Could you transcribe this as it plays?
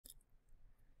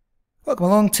Welcome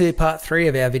along to part 3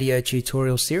 of our video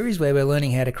tutorial series where we're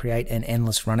learning how to create an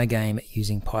endless runner game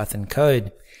using Python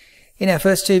code. In our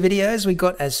first 2 videos we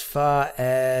got as far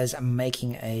as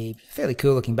making a fairly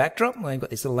cool looking backdrop. We've got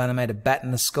this little animated bat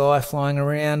in the sky flying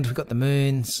around, we've got the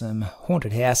moon, some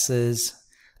haunted houses,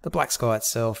 the black sky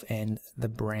itself and the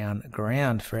brown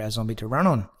ground for our zombie to run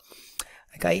on.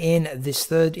 Okay, in this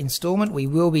third installment we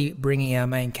will be bringing our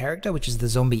main character, which is the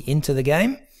zombie, into the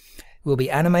game. We'll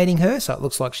be animating her so it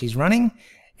looks like she's running,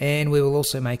 and we will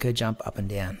also make her jump up and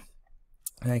down.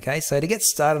 Okay, so to get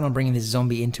started on bringing this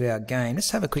zombie into our game,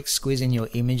 just have a quick squiz in your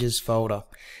images folder,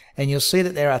 and you'll see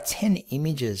that there are 10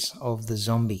 images of the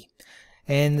zombie.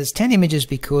 And there's 10 images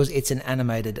because it's an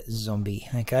animated zombie.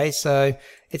 Okay, so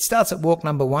it starts at walk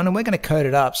number 1, and we're going to code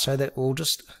it up so that we'll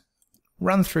just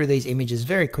run through these images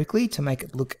very quickly to make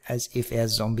it look as if our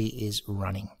zombie is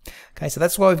running. Okay, so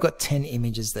that's why we've got 10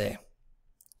 images there.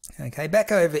 Okay,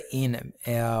 back over in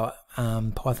our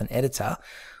Python editor,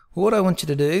 what I want you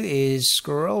to do is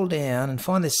scroll down and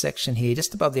find this section here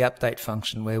just above the update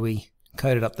function where we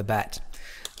coded up the bat.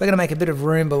 We're going to make a bit of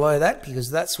room below that because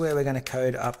that's where we're going to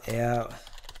code up our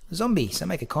zombie. So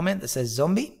make a comment that says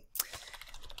zombie,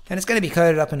 and it's going to be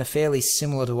coded up in a fairly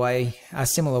similar way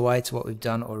to what we've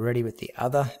done already with the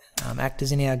other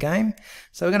actors in our game.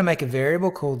 So we're going to make a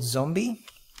variable called zombie.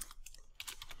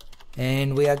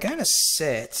 And we are going to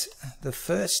set the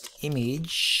first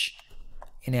image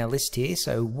in our list here,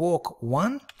 so walk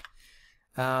 1.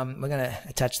 We're going to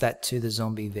attach that to the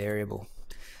zombie variable.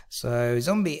 So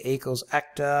zombie equals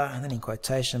actor, and then in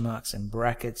quotation marks and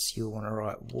brackets you'll want to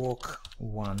write walk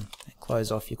 1 and close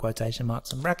off your quotation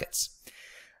marks and brackets.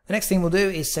 The next thing we'll do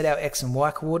is set our x and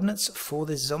y coordinates for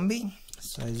this zombie.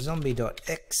 So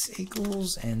zombie.x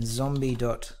equals and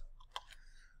zombie.y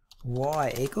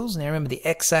equals. Now remember, the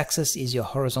x-axis is your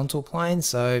horizontal plane,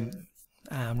 so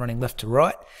running left to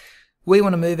right. We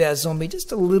want to move our zombie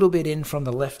just a little bit in from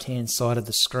the left hand side of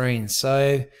the screen,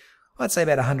 so I'd say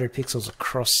about 100 pixels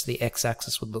across the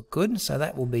x-axis would look good. So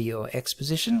that will be your x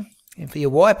position. And for your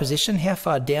y position, how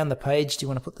far down the page do you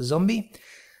want to put the zombie?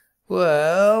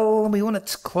 Well, we want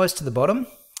it close to the bottom.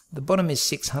 The bottom is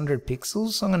 600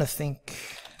 pixels, so I'm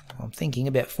thinking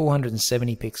about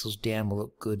 470 pixels down will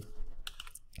look good.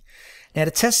 Now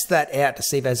to test that out to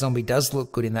see if our zombie does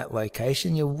look good in that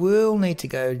location, you will need to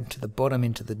go to the bottom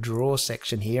into the draw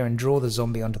section here and draw the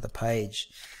zombie onto the page.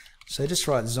 So just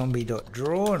write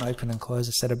zombie.draw and open and close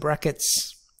a set of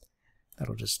brackets.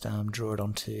 That'll just draw it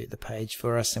onto the page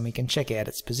for us, and we can check out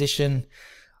its position.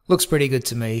 Looks pretty good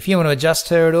to me. If you want to adjust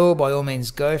her at all, by all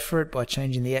means go for it by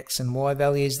changing the x and y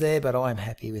values there, but I'm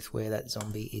happy with where that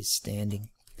zombie is standing.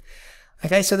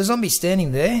 Okay, so the zombie's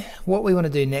standing there. What we want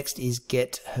to do next is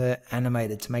get her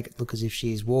animated to make it look as if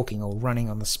she is walking or running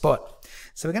on the spot.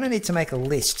 So we're going to need to make a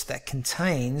list that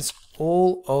contains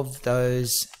all of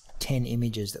those 10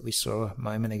 images that we saw a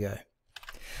moment ago.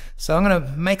 So I'm going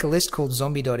to make a list called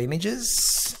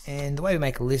zombie.images, and the way we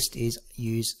make a list is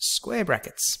use square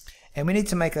brackets. And we need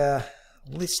to make a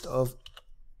list of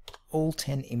all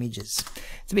 10 images.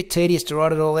 It's a bit tedious to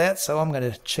write it all out, so I'm going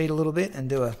to cheat a little bit and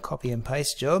do a copy and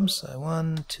paste job. So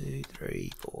 1, 2,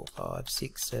 3, 4, 5,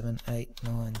 6, 7, 8,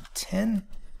 9, 10.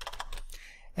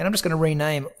 And I'm just going to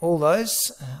rename all those.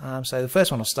 So the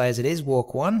first one will stay as it is,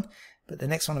 walk 1, but the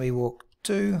next one will be walk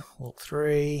 2, walk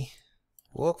 3,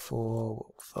 walk 4,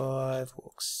 walk 5,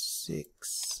 walk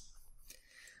 6,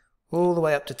 all the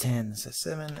way up to 10. So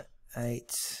 7,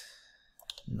 8,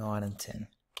 9 and 10.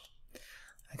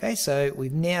 Okay, so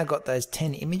we've now got those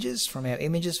 10 images from our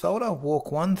images folder,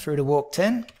 walk 1 through to walk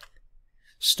 10,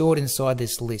 stored inside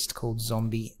this list called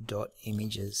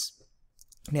zombie.images.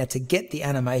 Now to get the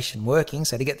animation working,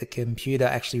 so to get the computer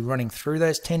actually running through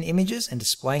those 10 images and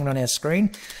displaying it on our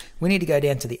screen, we need to go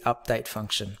down to the update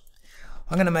function.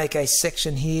 I'm going to make a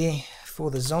section here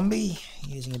for the zombie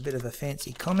using a bit of a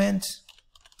fancy comment.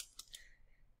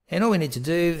 And all we need to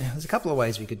do, there's a couple of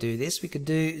ways we could do this. We could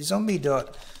do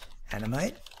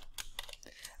zombie.animate,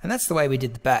 and that's the way we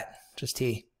did the bat, just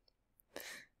here.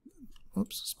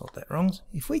 Oops, I spelled that wrong.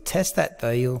 If we test that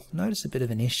though, you'll notice a bit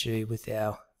of an issue with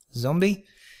our zombie.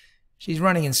 She's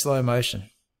running in slow motion.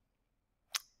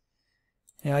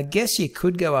 Now I guess you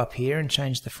could go up here and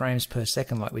change the frames per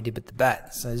second like we did with the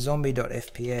bat. So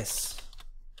zombie.fps,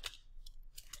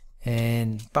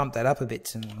 and bump that up a bit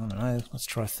to, I don't know, let's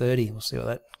try 30. We'll see what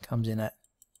that comes in at.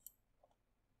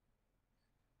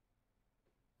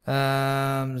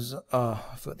 Oh,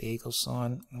 I forgot the equals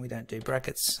sign. We don't do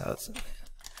brackets, so it's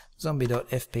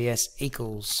zombie.fps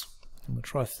equals, and we'll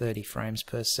try 30 frames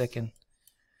per second.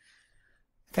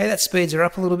 Okay, that speeds her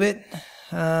up a little bit.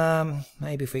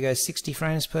 Maybe if we go 60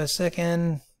 frames per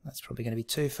second, That's probably going to be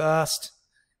too fast.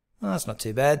 Oh, that's not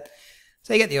too bad.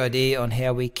 So you get the idea on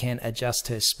how we can adjust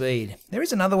her speed. There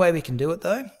is another way we can do it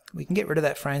though. We can get rid of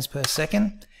that frames per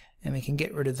second, and we can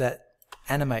get rid of that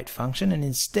animate function, and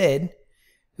instead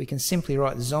we can simply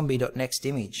write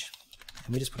zombie.nextImage.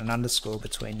 And we just put an underscore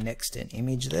between next and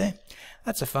image there.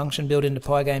 That's a function built into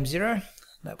Pygame Zero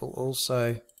that will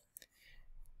also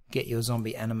get your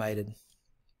zombie animated.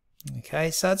 Okay,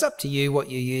 so it's up to you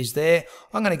what you use there.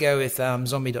 I'm going to go with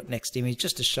zombie.nextImage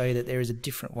just to show you that there is a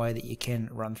different way that you can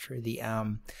run through the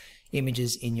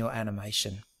images in your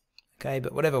animation. Okay,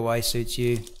 but whatever way suits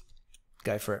you,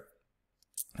 go for it.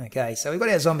 Okay, so we've got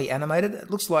our zombie animated.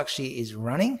 It looks like she is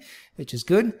running, which is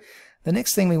good. The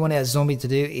next thing we want our zombie to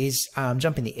do is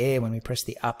jump in the air when we press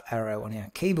the up arrow on our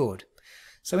keyboard.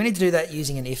 So we need to do that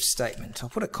using an if statement. I'll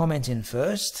put a comment in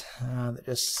first that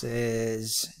just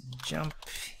says jump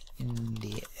in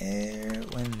the air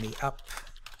when the up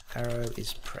arrow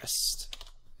is pressed.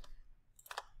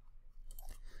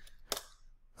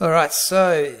 Alright,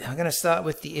 so I'm going to start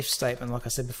with the if statement like I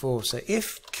said before. So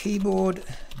if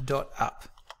keyboard.up.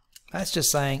 That's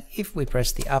just saying if we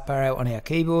press the up arrow on our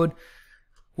keyboard,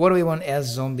 what do we want our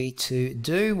zombie to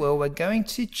do? Well, we're going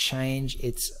to change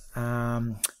its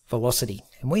velocity.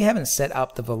 And we haven't set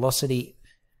up the velocity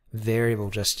variable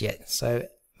just yet. So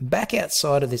back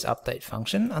outside of this update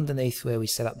function, underneath where we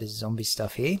set up this zombie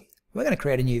stuff here, we're going to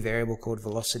create a new variable called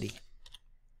velocity.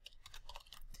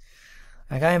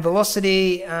 Okay, and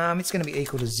velocity, it's going to be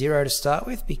equal to 0 to start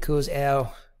with because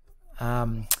our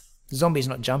zombie is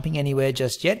not jumping anywhere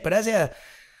just yet. But as our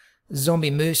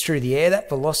zombie moves through the air, that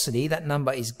velocity, that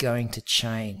number is going to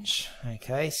change.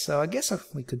 Okay, so I guess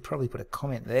we could probably put a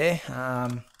comment there.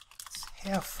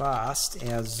 How fast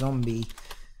our zombie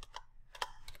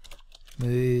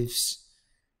moves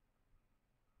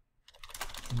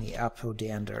in the up or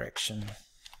down direction.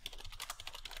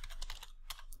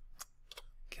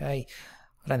 Okay,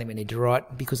 I don't think we need to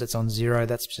write because it's on 0.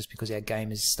 That's just because our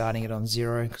game is starting it on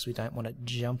 0 because we don't want it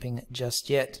jumping just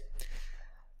yet.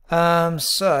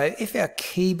 So if our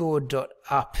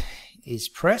keyboard.up is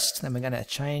pressed, then we're going to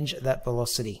change that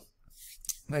velocity.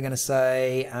 We're going to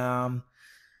say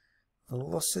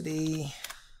velocity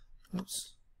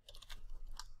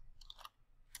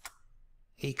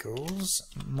equals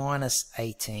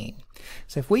 -18.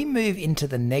 So if we move into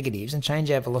the negatives and change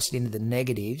our velocity into the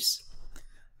negatives,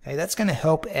 okay, that's going to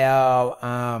help our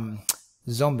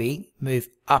zombie move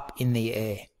up in the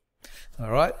air.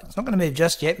 Alright, it's not going to move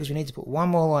just yet because we need to put one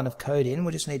more line of code in.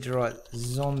 We just need to write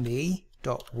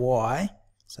zombie.y,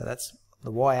 so that's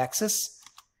the y-axis,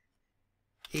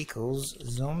 equals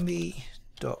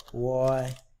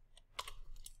zombie.y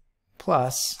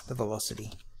plus the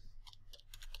velocity.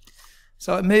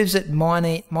 So it moves at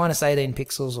minus 18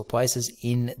 pixels or places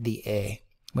in the air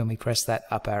when we press that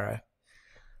up arrow.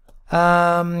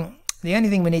 The only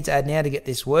thing we need to add now to get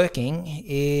this working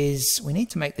is we need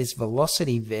to make this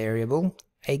velocity variable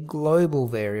a global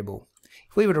variable.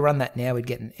 If we were to run that now, we'd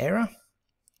get an error.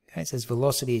 Okay, it says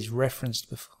velocity is referenced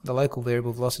before, the local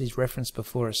variable velocity is referenced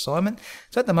before assignment.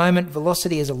 So at the moment,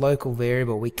 velocity is a local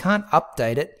variable. We can't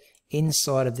update it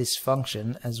inside of this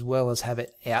function as well as have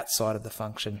it outside of the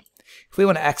function. If we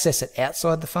want to access it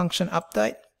outside the function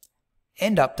update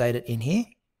and update it in here,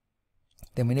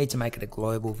 then we need to make it a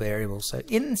global variable. So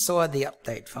inside the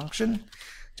update function,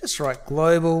 just write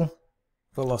global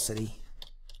velocity.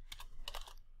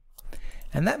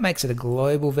 And that makes it a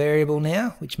global variable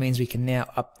now, which means we can now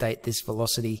update this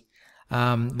velocity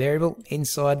variable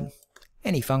inside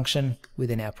any function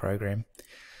within our program.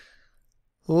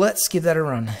 Let's give that a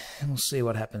run and we'll see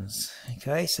what happens.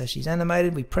 Okay, so she's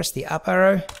animated. We press the up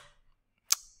arrow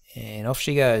and off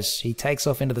she goes. She takes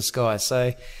off into the sky.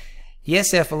 So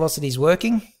yes, our velocity is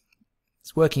working.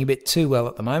 It's working a bit too well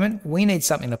at the moment. We need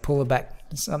something to pull her back,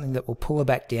 something that will pull her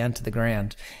back down to the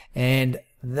ground. And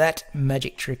that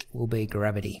magic trick will be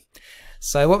gravity.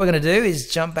 So what we're going to do is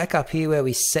jump back up here where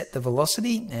we set the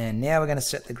velocity, and now we're going to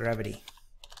set the gravity.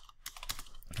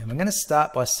 And we're going to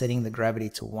start by setting the gravity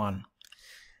to 1.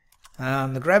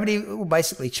 The gravity will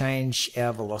basically change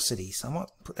our velocity. So I might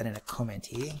put that in a comment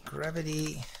here.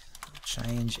 Gravity will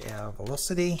change our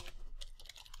velocity.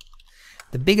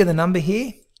 The bigger the number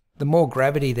here, the more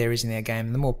gravity there is in our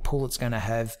game, the more pull it's going to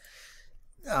have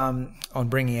on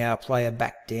bringing our player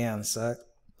back down. So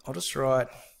I'll just write,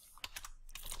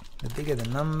 the bigger the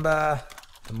number,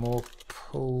 the more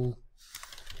pull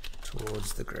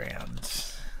towards the ground.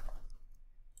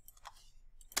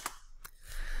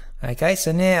 Okay,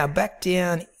 so now back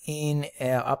down in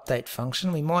our update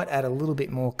function, we might add a little bit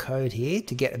more code here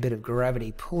to get a bit of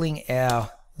gravity pulling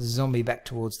our zombie back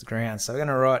towards the ground. So we're going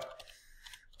to write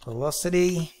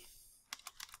velocity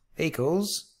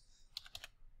equals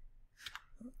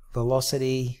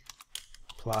velocity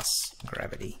plus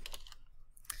gravity.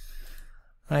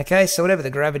 Okay, so whatever the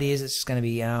gravity is, it's going to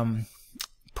be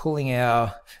pulling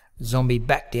our zombie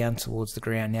back down towards the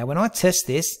ground. Now, when I test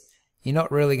this, you're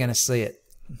not really going to see it.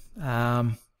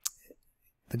 The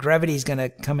gravity is going to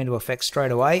come into effect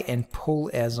straight away and pull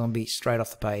our zombie straight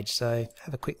off the page. So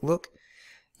have a quick look.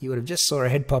 You would have just saw her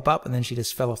head pop up and then she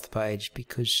just fell off the page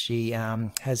because she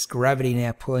has gravity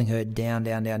now pulling her down,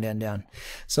 down, down, down, down.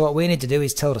 So what we need to do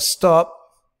is tell her to stop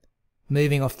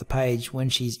moving off the page when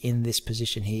she's in this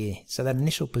position here. So that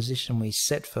initial position we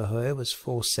set for her was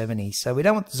 470. So we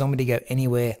don't want the zombie to go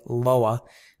anywhere lower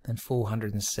than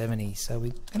 470. So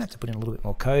we're going to have to put in a little bit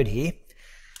more code here.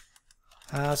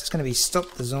 So it's going to be stop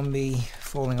the zombie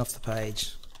falling off the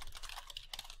page.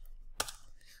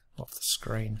 Off the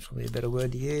screen, probably a better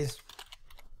word to use.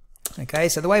 Okay,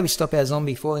 so the way we stop our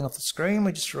zombie falling off the screen,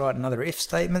 we just write another if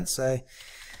statement. So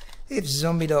if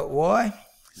zombie.y,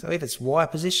 so if its y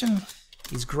position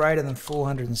is greater than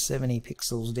 470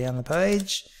 pixels down the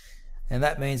page, and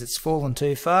that means it's fallen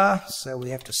too far, so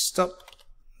we have to stop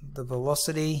the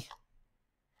velocity.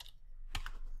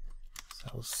 So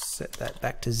we'll set that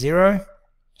back to 0,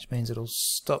 which means it'll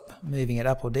stop moving it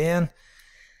up or down.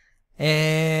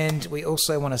 And we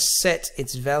also want to set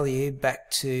its value back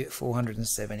to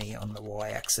 470 on the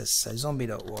y-axis. So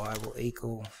zombie.y will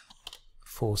equal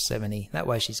 470. That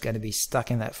way she's going to be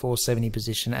stuck in that 470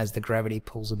 position as the gravity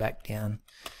pulls her back down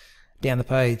the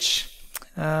page.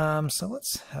 So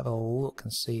let's have a look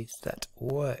and see if that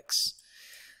works.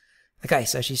 Okay,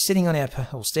 so she's sitting on our,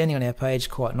 or standing on our page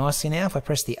quite nicely now. If I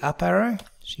press the up arrow,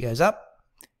 she goes up,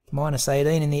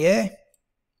 -18 in the air,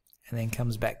 and then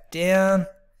comes back down.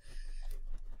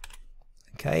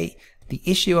 Okay, the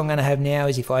issue I'm going to have now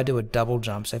is if I do a double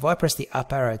jump. So if I press the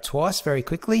up arrow twice very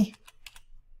quickly,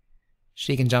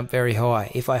 she can jump very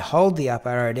high. If I hold the up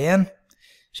arrow down,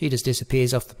 she just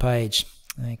disappears off the page.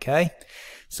 Okay,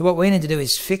 so what we need to do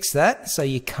is fix that so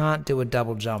you can't do a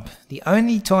double jump. The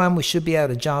only time we should be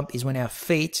able to jump is when our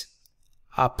feet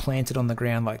are planted on the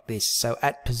ground like this. So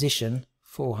at position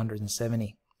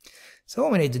 470. So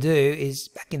what we need to do is,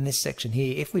 back in this section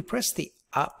here, if we press the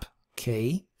up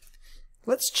key,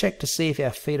 let's check to see if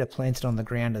our feet are planted on the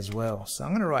ground as well. So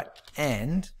I'm going to write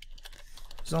and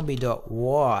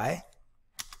zombie.y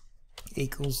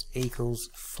equals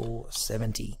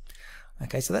 470.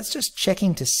 Okay, so that's just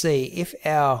checking to see if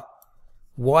our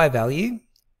y value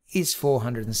is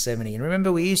 470. And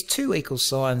remember, we use two equal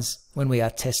signs when we are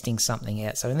testing something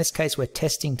out. So in this case, we're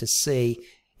testing to see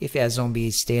if our zombie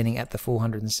is standing at the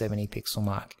 470 pixel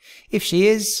mark. If she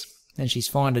is, then she's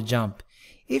fine to jump.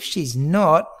 If she's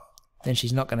not, then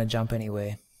she's not going to jump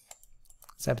anywhere.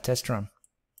 Let's have a test run.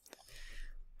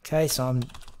 Okay, so I'm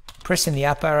pressing the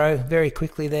up arrow very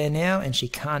quickly there now, and she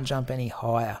can't jump any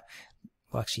higher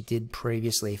like she did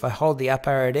previously. If I hold the up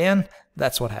arrow down,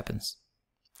 that's what happens.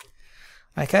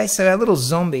 Okay, so our little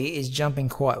zombie is jumping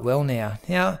quite well now.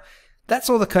 Now, that's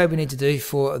all the code we need to do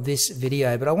for this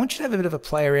video, but I want you to have a bit of a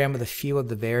play around with a few of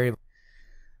the variables.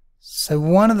 So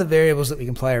one of the variables that we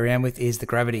can play around with is the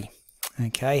gravity.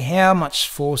 Okay, how much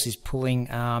force is pulling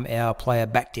our player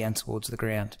back down towards the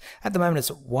ground? At the moment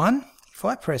it's at 1. If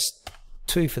I press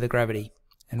 2 for the gravity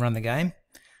and run the game,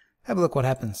 have a look what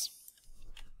happens.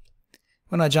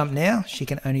 When I jump now, she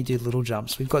can only do little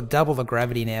jumps. We've got double the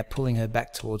gravity now pulling her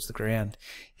back towards the ground.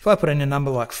 If I put in a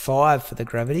number like 5 for the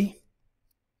gravity,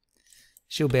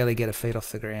 she'll barely get her feet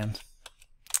off the ground.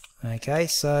 Okay,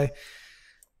 so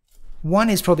 1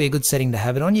 is probably a good setting to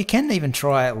have it on. You can even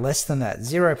try it less than that.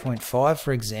 0.5,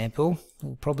 for example,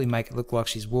 will probably make it look like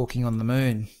she's walking on the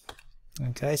moon.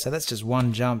 Okay, so that's just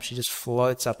one jump. She just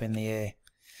floats up in the air.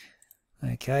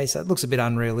 Okay, so it looks a bit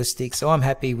unrealistic, so I'm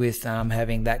happy with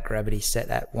having that gravity set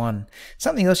at 1.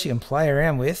 Something else you can play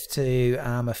around with to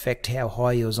affect how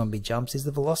high your zombie jumps is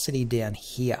the velocity down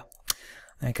here.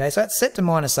 Okay, so it's set to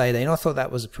 -18. I thought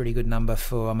that was a pretty good number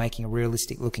for making a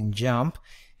realistic looking jump.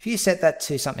 If you set that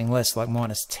to something less, like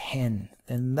 -10,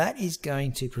 then that is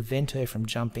going to prevent her from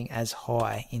jumping as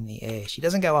high in the air. She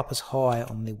doesn't go up as high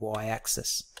on the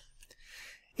y-axis.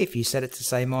 If you set it to,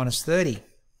 say, -30,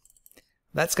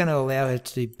 that's going to allow her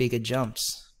to do bigger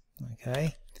jumps.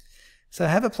 Okay, so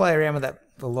have a play around with that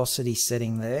velocity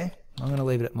setting there. I'm going to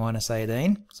leave it at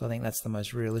 -18, so I think that's the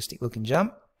most realistic looking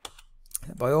jump.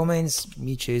 By all means,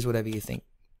 you choose whatever you think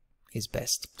is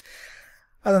best.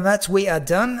 Other than that, we are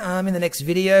done. In the next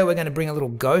video, we're going to bring a little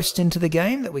ghost into the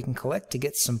game that we can collect to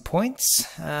get some points.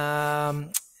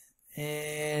 And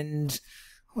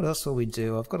What else will we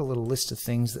do? I've got a little list of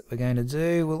things that we're going to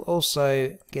do. We'll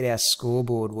also get our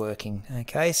scoreboard working.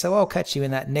 Okay, so I'll catch you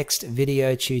in that next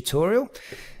video tutorial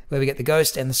where we get the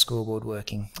ghost and the scoreboard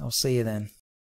working. I'll see you then.